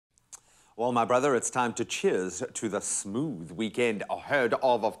Well, my brother, it's time to cheers to the smooth weekend ahead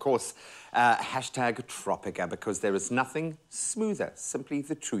of course, hashtag Tropika, because there is nothing smoother, simply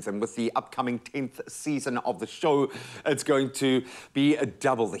the truth. And with the upcoming 10th season of the show, it's going to be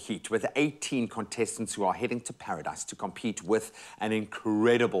double the heat, with 18 contestants who are heading to paradise to compete with an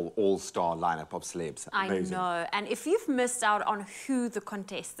incredible all-star lineup of celebs. Amazing. I know. And if you've missed out on who the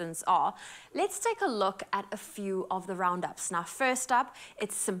contestants are, let's take a look at a few of the roundups. Now, first up,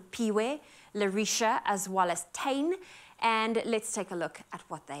 it's Simpiwe, Larisha, as well as Tane. And let's take a look at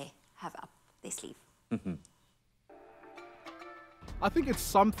what they have up their sleeve. I think it's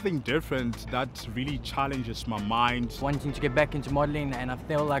something different that really challenges my mind. Wanting to get back into modeling, and I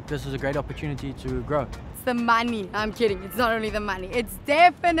feel like this is a great opportunity to grow. It's the money. I'm kidding. It's not only the money. It's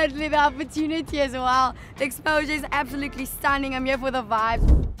definitely the opportunity as well. The exposure is absolutely stunning. I'm here for the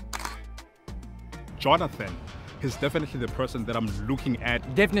vibes. Jonathan is definitely the person that I'm looking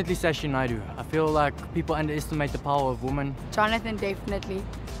at. Definitely Sashi Naidu. I feel like people underestimate the power of women. Jonathan, definitely.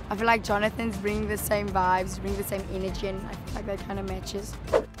 I feel like Jonathan's bringing the same vibes, bringing the same energy, and I feel like that kind of matches.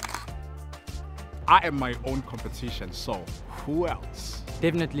 I am my own competition, so who else?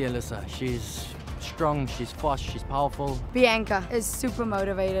 Definitely Alyssa. She's strong, she's fast, she's powerful. Bianca is super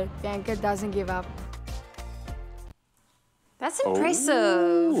motivated. Bianca doesn't give up. That's impressive.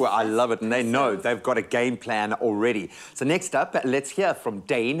 Ooh, I love it, and they know they've got a game plan already. So next up, let's hear from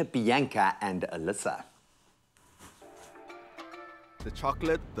Dane, Bianca, and Alyssa. The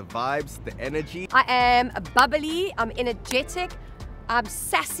chocolate, the vibes, the energy. I am bubbly, I'm energetic, I'm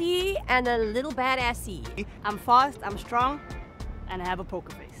sassy, and a little badassy. I'm fast, I'm strong, and I have a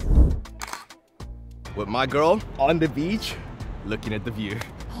poker face. With my girl on the beach, looking at the view.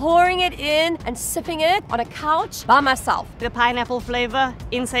 Pouring it in and sipping it on a couch by myself. The pineapple flavor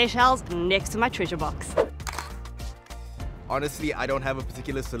in Seychelles next to my treasure box. Honestly, I don't have a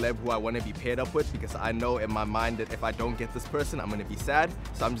particular celeb who I want to be paired up with, because I know in my mind that if I don't get this person, I'm going to be sad.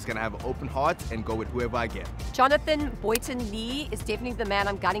 So I'm just going to have an open heart and go with whoever I get. Jonathan Boyton Lee is definitely the man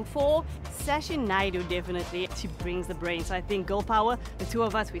I'm gunning for. Sashi Naidu, definitely. She brings the brain, so I think girl power, the two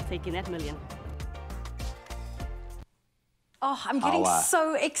of us, we're taking that million. Oh, I'm getting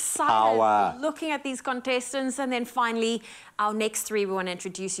so excited looking at these contestants. And then finally, our next three we want to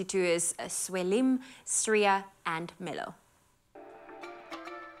introduce you to is Swelim, Sriya, and Melo.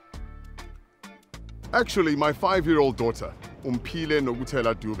 Actually, my 5-year-old daughter, Umpile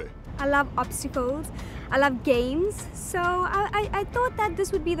Nogutela Dube. I love obstacles. I love games. So I thought that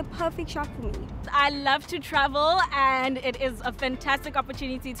this would be the perfect shot for me. I love to travel, and it is a fantastic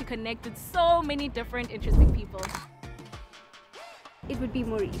opportunity to connect with so many different interesting people. It would be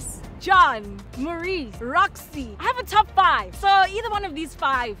Maurice. John, Maurice, Roxy. I have a top 5, so either one of these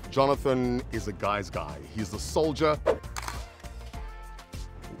 5. Jonathan is a guy's guy. He's the soldier.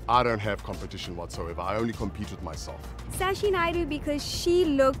 I don't have competition whatsoever. I only compete with myself. Sashi Naidu, because she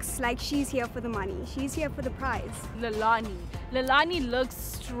looks like she's here for the money. She's here for the prize. Lelani. Lelani looks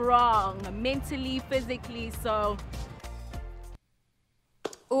strong, mentally, physically, so...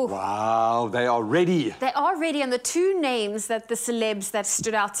 Ooh. Wow, they are ready. They are ready, and the two names that the celebs that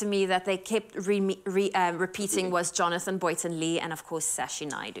stood out to me that they kept repeating was Jonathan Boyton Lee and, of course, Sashi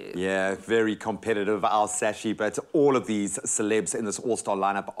Naidu. Yeah, very competitive, our Sashi, but all of these celebs in this all-star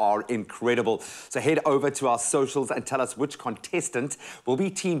lineup are incredible. So head over to our socials and tell us which contestant will be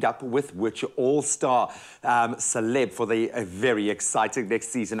teamed up with which all-star celeb for the very exciting next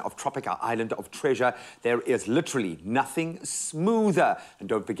season of Tropika Island of Treasure. There is literally nothing smoother. And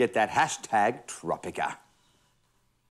don't forget that hashtag Tropika.